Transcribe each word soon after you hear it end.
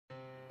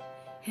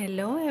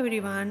Hello every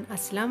one,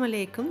 അസ്സാം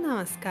വലൈക്കും,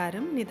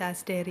 നമസ്കാരം.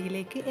 നിദാസ്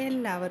ഡയറിയിലേക്ക്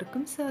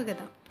എല്ലാവർക്കും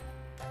സ്വാഗതം.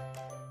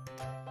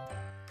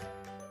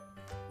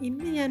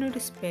 ഇന്ന്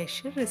ഞാനൊരു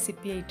സ്പെഷ്യൽ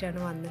റെസിപ്പി ആയിട്ടാണ്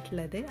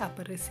വന്നിട്ടുള്ളത്.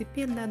 അപ്പോൾ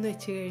റെസിപ്പി എന്താണെന്ന്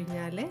വെച്ച്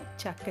കഴിഞ്ഞാൽ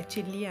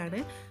ചക്കച്ചില്ലിയാണ്.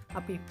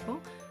 അപ്പോൾ ഇപ്പോൾ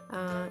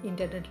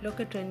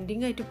ഇൻ്റർനെറ്റിലൊക്കെ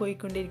ട്രെൻഡിങ് ആയിട്ട്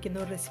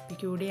പോയിക്കൊണ്ടിരിക്കുന്ന ഒരു റെസിപ്പി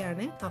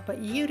കൂടിയാണ്. അപ്പോൾ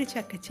ഈ ഒരു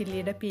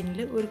ചക്കച്ചില്ലിയുടെ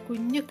പിന്നിൽ ഒരു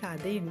കുഞ്ഞു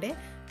കഥയുണ്ട്.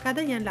 കഥ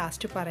ഞാൻ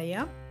ലാസ്റ്റ്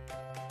പറയാം.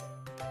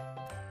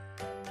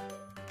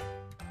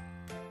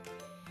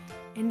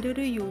 എൻ്റെ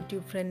ഒരു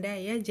യൂട്യൂബ്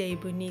ഫ്രണ്ടായ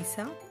ജയ്ബുനീസ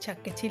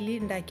ചക്കച്ചില്ലി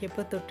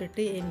ഉണ്ടാക്കിയപ്പോൾ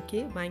തൊട്ടിട്ട് എനിക്ക്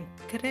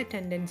ഭയങ്കര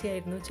ടെൻഡൻസി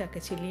ആയിരുന്നു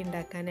ചക്കച്ചില്ലി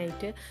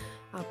ഉണ്ടാക്കാനായിട്ട്.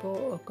 അപ്പോൾ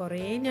കുറേ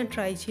ഞാൻ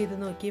ട്രൈ ചെയ്ത്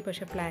നോക്കി,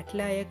 പക്ഷേ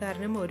ഫ്ലാറ്റിലായ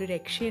കാരണം ഒരു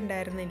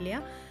രക്ഷയുണ്ടായിരുന്നില്ല.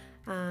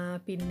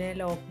 പിന്നെ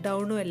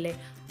ലോക്ക്ഡൗണും അല്ലേ,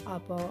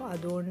 അപ്പോൾ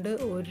അതുകൊണ്ട്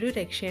ഒരു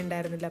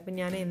രക്ഷയുണ്ടായിരുന്നില്ല. അപ്പോൾ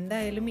ഞാൻ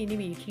എന്തായാലും ഇനി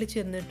വീട്ടിൽ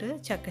ചെന്നിട്ട്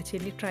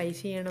ചക്കച്ചില്ലി ട്രൈ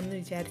ചെയ്യണം എന്ന്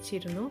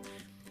വിചാരിച്ചിരുന്നു.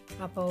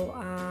 അപ്പോൾ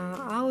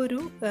ആ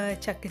ഒരു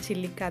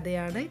ചക്കച്ചില്ലി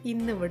കഥയാണ്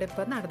ഇന്നിവിടെ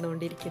ഇപ്പോൾ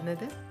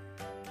നടന്നുകൊണ്ടിരിക്കുന്നത്.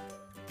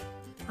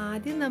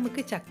 ആദ്യം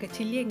നമുക്ക്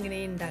ചക്കച്ചില്ലി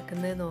എങ്ങനെയാണ്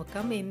ഉണ്ടാക്കുന്നത്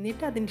നോക്കാം.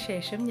 എന്നിട്ട് അതിന്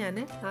ശേഷം ഞാൻ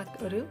ആ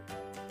ഒരു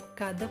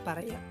കഥ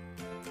പറയാം.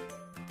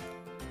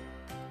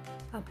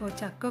 അപ്പോൾ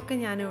ചക്കൊക്കെ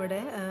ഞാനിവിടെ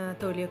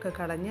തൊലിയൊക്കെ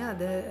കളഞ്ഞ്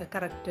അത്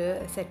കറക്റ്റ്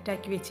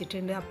സെറ്റാക്കി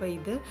വെച്ചിട്ടുണ്ട്. അപ്പോൾ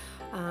ഇത്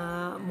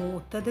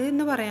മൂത്തത്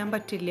എന്ന് പറയാൻ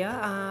പറ്റില്ല,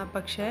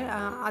 പക്ഷേ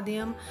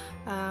അധികം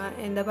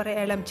എന്താ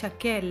പറയുക, ഇളം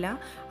ചക്കയല്ല,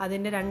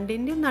 അതിൻ്റെ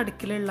രണ്ടിൻ്റെയും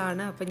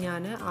നടുക്കിലുള്ളതാണ്. അപ്പോൾ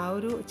ഞാൻ ആ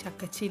ഒരു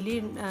ചക്കച്ചില്ലി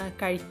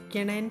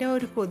കഴിക്കണേൻ്റെ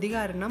ഒരു കൊതി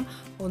കാരണം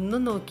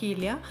ഒന്നും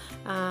നോക്കിയില്ല,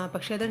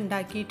 പക്ഷേ അത്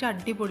ഉണ്ടാക്കിയിട്ട്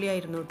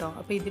അടിപൊളിയായിരുന്നു കേട്ടോ.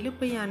 അപ്പോൾ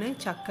ഇതിലിപ്പോൾ ഞാൻ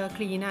ചക്ക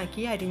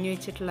ക്ലീനാക്കി അരിഞ്ഞു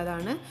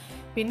വെച്ചിട്ടുള്ളതാണ്.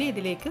 പിന്നെ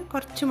ഇതിലേക്ക്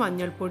കുറച്ച്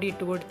മഞ്ഞൾപ്പൊടി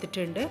ഇട്ട്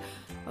കൊടുത്തിട്ടുണ്ട്.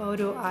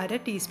 ഒരു 1/2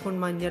 ടീസ്പൂൺ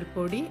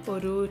മഞ്ഞൾപ്പൊടി,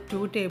 ഒരു 2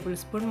 ടേബിൾ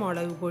സ്പൂൺ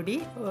മുളക് പൊടി,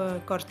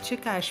 കുറച്ച്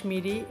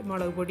കാശ്മീരി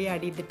മുളക് പൊടി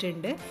ആഡ്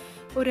ചെയ്തിട്ടുണ്ട്,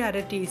 ഒരു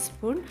 1/2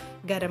 ടീസ്പൂൺ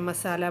ഗരം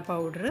മസാല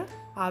പൗഡർ,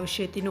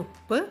 ആവശ്യത്തിന്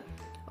ഉപ്പ്,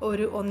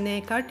 ഒരു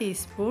 1/4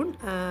 ടീസ്പൂൺ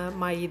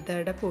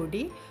മൈദയുടെ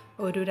പൊടി,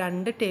 ഒരു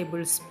 2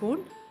 ടേബിൾ സ്പൂൺ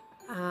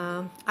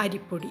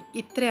അരിപ്പൊടി.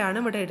 ഇത്രയാണ്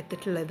ഇവിടെ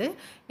എടുത്തിട്ടുള്ളത്.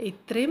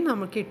 ഇത്രയും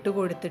നമുക്ക് ഇട്ട്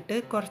കൊടുത്തിട്ട്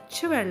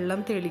കുറച്ച് വെള്ളം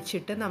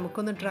തെളിച്ചിട്ട്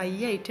നമുക്കൊന്ന് ഡ്രൈ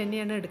ആയിട്ട്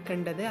തന്നെയാണ്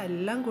എടുക്കേണ്ടത്.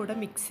 എല്ലാം കൂടെ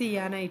മിക്സ്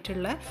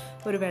ചെയ്യാനായിട്ടുള്ള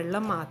ഒരു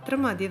വെള്ളം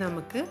മാത്രം മതി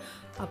നമുക്ക്.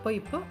 അപ്പോൾ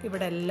ഇപ്പോൾ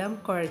ഇവിടെ എല്ലാം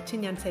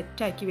കുഴച്ച് ഞാൻ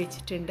സെറ്റാക്കി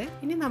വെച്ചിട്ടുണ്ട്.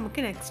 ഇനി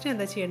നമുക്ക് നെക്സ്റ്റ്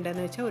എന്താ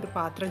ചെയ്യേണ്ടതെന്ന് വെച്ചാൽ ഒരു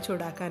പാത്രം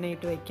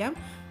ചൂടാക്കാനായിട്ട് വയ്ക്കാം.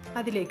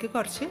 അതിലേക്ക്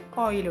കുറച്ച്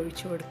ഓയിൽ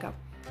ഒഴിച്ചു കൊടുക്കാം.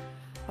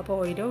 അപ്പോൾ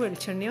ഓയിലോ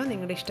വെളിച്ചെണ്ണയോ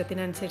നിങ്ങളുടെ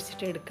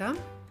ഇഷ്ടത്തിനനുസരിച്ചിട്ട് എടുക്കാം.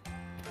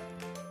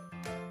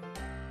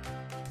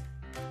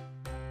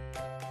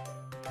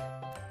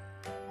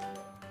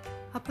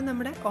 അപ്പോൾ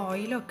നമ്മുടെ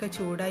ഓയിലൊക്കെ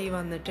ചൂടായി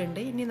വന്നിട്ടുണ്ട്.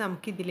 ഇനി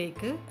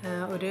നമുക്കിതിലേക്ക്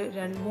ഒരു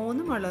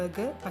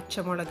 2-3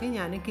 പച്ചമുളക്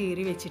ഞാൻ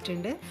കീറി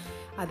വെച്ചിട്ടുണ്ട്.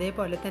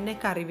 അതേപോലെ തന്നെ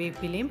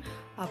കറിവേപ്പിലയും.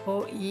 അപ്പോൾ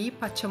ഈ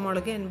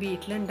പച്ചമുളക് എൻ്റെ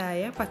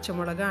വീട്ടിലുണ്ടായ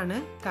പച്ചമുളകാണ്,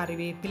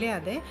 കറിവേപ്പില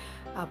അതെ.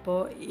 അപ്പോൾ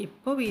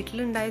ഇപ്പോൾ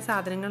വീട്ടിലുണ്ടായ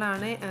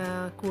സാധനങ്ങളാണ്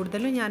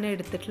കൂടുതലും ഞാൻ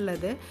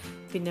എടുത്തിട്ടുള്ളത്.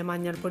 പിന്നെ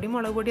മഞ്ഞൾപ്പൊടി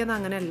മുളക് പൊടിയൊന്നും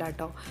അങ്ങനെയല്ല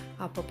കേട്ടോ.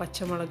 അപ്പോൾ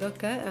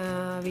പച്ചമുളകൊക്കെ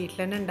വീട്ടിൽ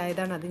തന്നെ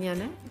ഉണ്ടായതാണ്, അത്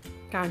ഞാൻ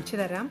കാണിച്ചു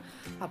തരാം.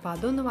 അപ്പോൾ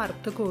അതൊന്ന്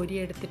വറുത്ത് കോരി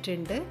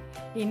എടുത്തിട്ടുണ്ട്.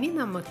 ഇനി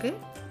നമുക്ക്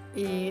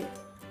ഈ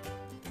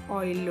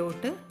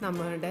ഓയിലിലോട്ട്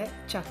നമ്മളുടെ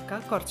ചക്ക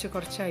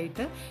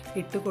കുറച്ചായിട്ട്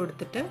ഇട്ട്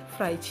കൊടുത്തിട്ട്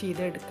ഫ്രൈ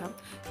ചെയ്തെടുക്കാം.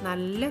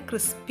 നല്ല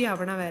ക്രിസ്പി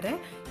ആവണ വരെ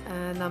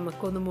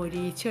നമുക്കൊന്ന്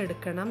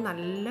മൊരിയിച്ചെടുക്കണം.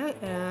 നല്ല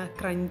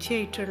ക്രഞ്ചി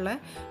ആയിട്ടുള്ള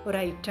ഒരു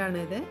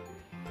ഐറ്റമാണിത്.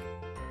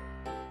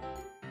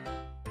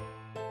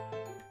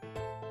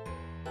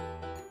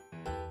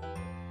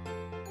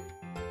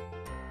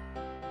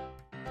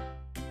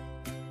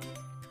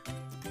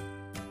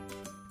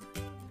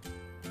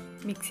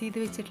 മിക്സ് ചെയ്ത്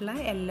വെച്ചിട്ടുള്ള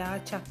എല്ലാ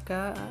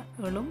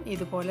ചക്കകളും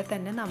ഇതുപോലെ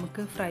തന്നെ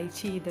നമുക്ക് ഫ്രൈ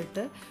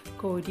ചെയ്തിട്ട്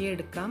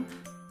കോരിയെടുക്കാം.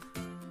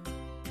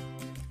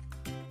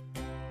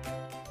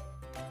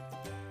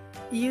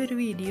 ഈ ഒരു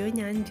വീഡിയോ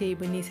ഞാൻ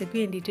ജയ്ബുനീസയ്ക്ക്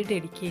വേണ്ടിയിട്ട്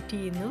ഡെഡിക്കേറ്റ്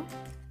ചെയ്യുന്നു.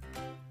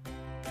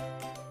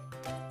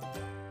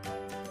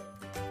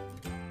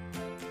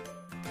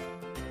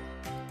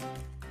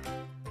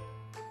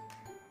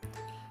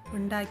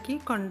 ഉണ്ടാക്കി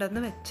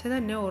കൊണ്ടുവന്ന് വെച്ചത്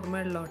തന്നെ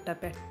ഓർമ്മയുള്ളോട്ടെ,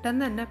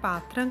 പെട്ടെന്ന് തന്നെ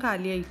പാത്രം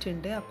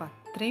കാലിയായിട്ടുണ്ട്. അപ്പം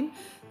അത്രയും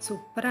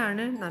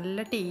സൂപ്പറാണ്,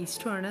 നല്ല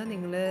ടേസ്റ്റുമാണ്.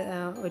 നിങ്ങൾ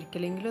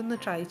ഒരിക്കലെങ്കിലും ഒന്ന്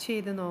ട്രൈ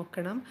ചെയ്ത്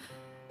നോക്കണം.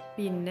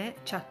 പിന്നെ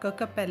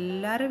ചക്കൊക്കെ ഇപ്പം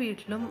എല്ലാവരുടെ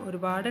വീട്ടിലും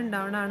ഒരുപാട്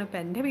ഉണ്ടാവണതാണ്. ഇപ്പം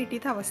എൻ്റെ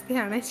വീട്ടിലത്തെ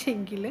അവസ്ഥയാണ്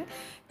വെച്ചെങ്കിൽ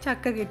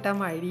ചക്ക കിട്ടാൻ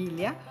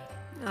വഴിയില്ല.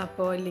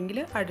 അപ്പോൾ അല്ലെങ്കിൽ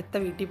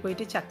അടുത്ത വീട്ടിൽ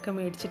പോയിട്ട് ചക്ക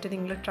മേടിച്ചിട്ട്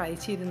നിങ്ങൾ ട്രൈ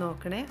ചെയ്ത്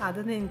നോക്കണേ.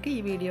 അത് നിങ്ങൾക്ക് ഈ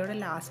വീഡിയോയുടെ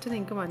ലാസ്റ്റ്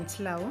നിങ്ങൾക്ക്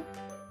മനസ്സിലാവും.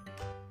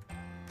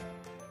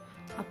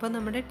 അപ്പോൾ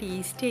നമ്മുടെ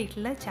ടേസ്റ്റി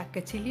ആയിട്ടുള്ള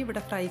ചക്കച്ചില്ലി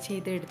ഇവിടെ ഫ്രൈ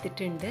ചെയ്ത്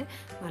എടുത്തിട്ടുണ്ട്.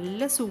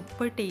 നല്ല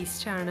സൂപ്പർ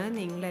ടേസ്റ്റാണ്.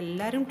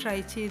 നിങ്ങളെല്ലാവരും ട്രൈ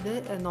ചെയ്ത്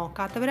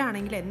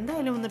നോക്കാത്തവരാണെങ്കിൽ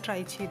എന്തായാലും ഒന്ന് ട്രൈ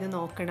ചെയ്ത്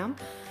നോക്കണം.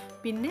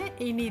 പിന്നെ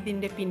ഇനി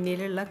ഇതിൻ്റെ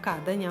പിന്നിലുള്ള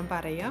കഥ ഞാൻ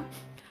പറയാം.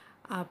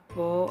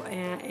 അപ്പോൾ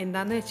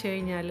എന്താണെന്ന് വെച്ച്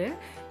കഴിഞ്ഞാൽ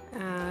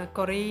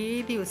കുറേ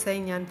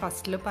ദിവസമായി ഞാൻ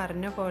ഫസ്റ്റിൽ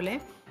പറഞ്ഞ പോലെ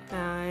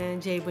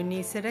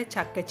ജയ്ബുനീസയുടെ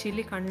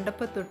ചക്കച്ചില്ലി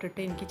കണ്ടപ്പോൾ തൊട്ടിട്ട്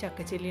എനിക്ക്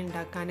ചക്കച്ചില്ലി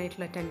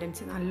ഉണ്ടാക്കാനായിട്ടുള്ള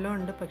ടെൻഡൻസി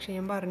നല്ലോണം. പക്ഷേ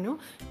ഞാൻ പറഞ്ഞു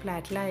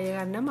ഫ്ലാറ്റിലായ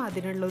കാരണം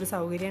അതിനുള്ളൊരു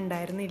സൗകര്യം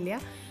ഉണ്ടായിരുന്നില്ല.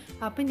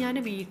 അപ്പം ഞാൻ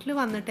വീട്ടിൽ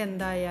വന്നിട്ട്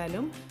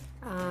എന്തായാലും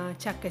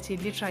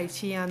ചക്കച്ചില്ലി ട്രൈ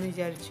ചെയ്യാമെന്ന്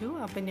വിചാരിച്ചു.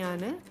 അപ്പം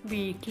ഞാൻ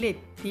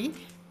വീട്ടിലെത്തി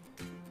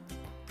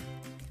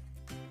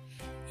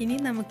ഇനി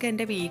നമുക്ക്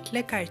എൻ്റെ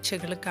വീട്ടിലെ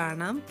കാഴ്ചകൾ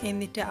കാണാം.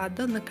 എന്നിട്ട്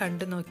അതൊന്ന്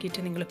കണ്ടു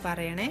നോക്കിയിട്ട് നിങ്ങൾ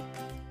പറയണേ.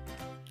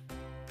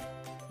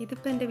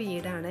 ഇതിപ്പോൾ എൻ്റെ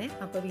വീടാണ്.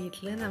 അപ്പോൾ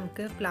വീട്ടിൽ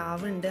നമുക്ക്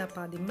പ്ലാവുണ്ട്.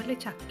 അപ്പോൾ അതിന്മേൽ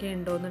ചക്ക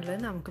ഉണ്ടോ എന്നുള്ളത്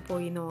നമുക്ക്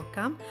പോയി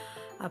നോക്കാം.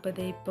 അപ്പോൾ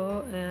ഇതേ ഇപ്പോൾ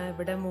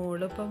ഇവിടെ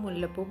മോളിപ്പോൾ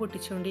മുല്ലപ്പൂ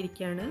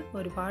പൊട്ടിച്ചുകൊണ്ടിരിക്കുകയാണ്.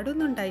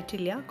 ഒരുപാടൊന്നും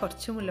ഉണ്ടായിട്ടില്ല,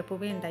 കുറച്ച്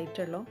മുല്ലപ്പൂവേ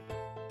ഉണ്ടായിട്ടുള്ളൂ.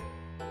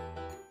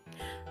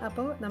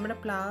 അപ്പോൾ നമ്മുടെ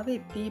പ്ലാവ്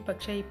എത്തി,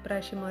 പക്ഷേ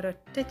ഇപ്രാവശ്യം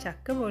ഒരൊറ്റ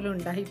ചക്ക പോലും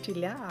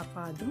ഉണ്ടായിട്ടില്ല.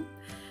 അപ്പോൾ അതും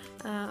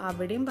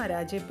അവിടെയും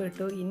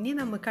പരാജയപ്പെട്ടു. ഇനി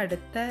നമുക്ക്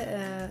അടുത്ത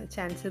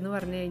ചാൻസ് എന്ന്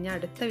പറഞ്ഞു കഴിഞ്ഞാൽ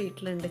അടുത്ത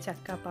വീട്ടിലുണ്ട്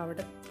ചക്ക. അപ്പോൾ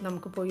അവിടെ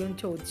നമുക്ക് പോയി ഒന്ന്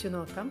ചോദിച്ചു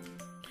നോക്കാം.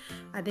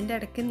 അതിൻ്റെ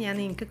ഇടയ്ക്ക് ഞാൻ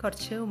നിങ്ങൾക്ക്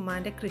കുറച്ച്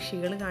ഉമ്മാൻ്റെ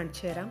കൃഷികൾ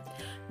കാണിച്ചു തരാം.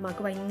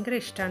 ഉമ്മാക്ക് ഭയങ്കര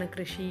ഇഷ്ടമാണ്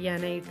കൃഷി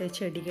ചെയ്യാനായിട്ട്,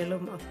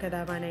 ചെടികളും ഒക്കെ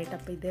ഇതാവാനായിട്ട്.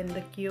 അപ്പോൾ ഇത്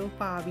എന്തൊക്കെയോ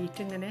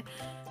പാവിയിട്ട് ഇങ്ങനെ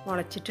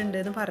മുളച്ചിട്ടുണ്ട്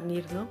എന്ന്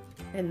പറഞ്ഞിരുന്നു.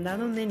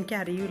 എന്താണെന്നൊന്നും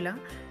എനിക്കറിയില്ല.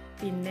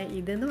 പിന്നെ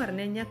ഇതെന്ന്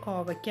പറഞ്ഞു കഴിഞ്ഞാൽ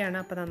കോവയ്ക്കാണ്.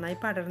 അപ്പോൾ നന്നായി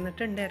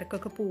പടർന്നിട്ടുണ്ട്,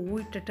 ഇടയ്ക്കൊക്കെ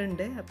പൂവ്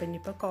ഇട്ടിട്ടുണ്ട്. അപ്പോൾ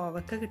ഇനിയിപ്പോൾ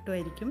കോവക്ക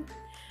കിട്ടുമായിരിക്കും.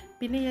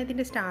 പിന്നെ ഞാൻ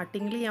ഇതിൻ്റെ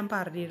സ്റ്റാർട്ടിങ്ങിൽ ഞാൻ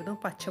പറഞ്ഞിരുന്നു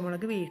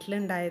പച്ചമുളക്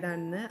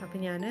വീട്ടിലുണ്ടായതാണെന്ന്. അപ്പോൾ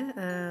ഞാൻ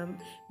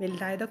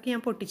വലുതായതൊക്കെ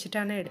ഞാൻ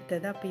പൊട്ടിച്ചിട്ടാണ്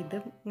എടുത്തത്. അപ്പോൾ ഇത്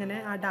ഇങ്ങനെ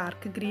ആ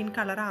ഡാർക്ക് ഗ്രീൻ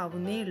കളർ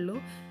ആവുന്നേ ഉള്ളൂ.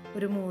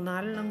 ഒരു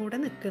 3-4 കൂടെ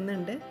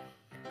നിൽക്കുന്നുണ്ട്.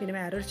 പിന്നെ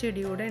വേറൊരു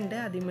ചെടി കൂടെ ഉണ്ട്,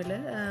 അതിന്മേൽ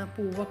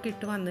പൂവൊക്കെ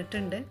ഇട്ട്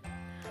വന്നിട്ടുണ്ട്.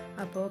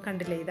 അപ്പോൾ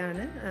കണ്ടില്ലേ,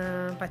 ഇതാണ്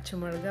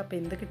പച്ചമുളക്. അപ്പോൾ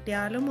എന്ത്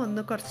കിട്ടിയാലും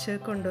ഒന്ന് കുറച്ച്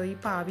കൊണ്ടുപോയി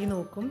പാവി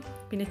നോക്കും.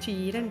 പിന്നെ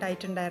ചീര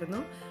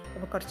ഉണ്ടായിട്ടുണ്ടായിരുന്നു,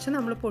 അപ്പോൾ കുറച്ച്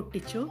നമ്മൾ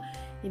പൊട്ടിച്ചു.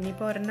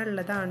 ഇനിയിപ്പോൾ ഒരെണ്ണം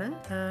ഉള്ളതാണ്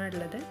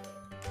ഉള്ളത്.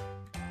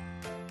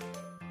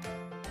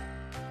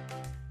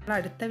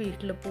 അടുത്ത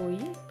വീട്ടിൽ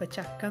പോയി ഇപ്പോൾ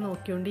ചക്ക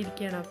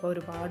നോക്കിക്കൊണ്ടിരിക്കുകയാണ്. അപ്പോൾ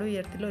ഒരുപാട്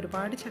ഉയരത്തിൽ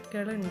ഒരുപാട്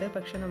ചക്കകളുണ്ട്,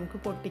 പക്ഷെ നമുക്ക്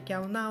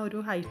പൊട്ടിക്കാവുന്ന ആ ഒരു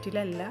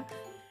ഹൈറ്റിലല്ല.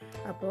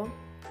 അപ്പോൾ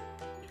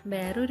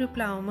വേറൊരു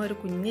പ്ലാവുമ്പോൾ ഒരു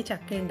കുഞ്ഞ്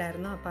ചക്ക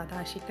ഉണ്ടായിരുന്നു. അപ്പോൾ അത്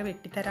ആശിക്ക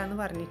വെട്ടിത്തരാമെന്ന്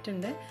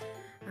പറഞ്ഞിട്ടുണ്ട്.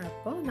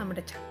 അപ്പോൾ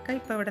നമ്മുടെ ചക്ക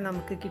ഇപ്പോൾ ഇവിടെ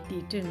നമുക്ക്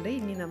കിട്ടിയിട്ടുണ്ട്.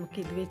 ഇനി നമുക്ക്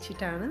ഇത്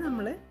വെച്ചിട്ടാണ്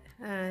നമ്മൾ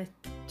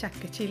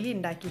ചക്കച്ചില്ലി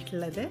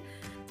ഉണ്ടാക്കിയിട്ടുള്ളത്.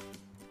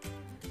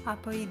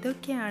 അപ്പോൾ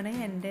ഇതൊക്കെയാണ്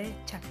എൻ്റെ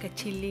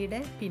ചക്കച്ചില്ലിയുടെ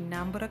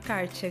പിന്നാമ്പുറ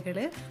കാഴ്ചകൾ.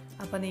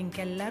 അപ്പോൾ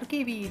നിങ്ങൾക്ക് എല്ലാവർക്കും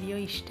ഈ വീഡിയോ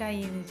ഇഷ്ടമായി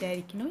എന്ന്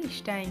വിചാരിക്കുന്നു.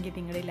 ഇഷ്ടമായെങ്കിൽ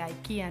നിങ്ങൾ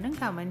ലൈക്ക് ചെയ്യാനും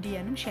കമൻറ്റ്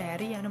ചെയ്യാനും ഷെയർ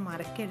ചെയ്യാനും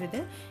മറക്കരുത്.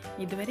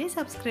 ഇതുവരെ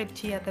സബ്സ്ക്രൈബ്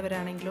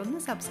ചെയ്യാത്തവരാണെങ്കിൽ ഒന്ന്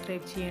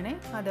സബ്സ്ക്രൈബ് ചെയ്യണേ.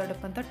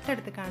 അതോടൊപ്പം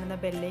തൊട്ടടുത്ത് കാണുന്ന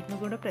ബെല്ലൈക്കൻ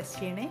കൂടെ പ്രസ്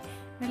ചെയ്യണേ.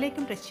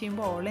 ബെല്ലൈക്കൻ പ്രസ്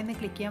ചെയ്യുമ്പോൾ ഓൾ എന്ന്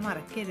ക്ലിക്ക് ചെയ്യാൻ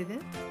മറക്കരുത്.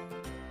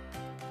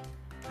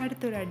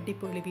 അടുത്തൊരു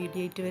അടിപൊളി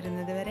വീഡിയോ ആയിട്ട്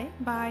വരുന്നത് വരെ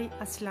ബൈ,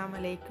 അസ്സലാമു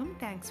അലൈക്കും.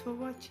 Thanks for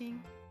watching.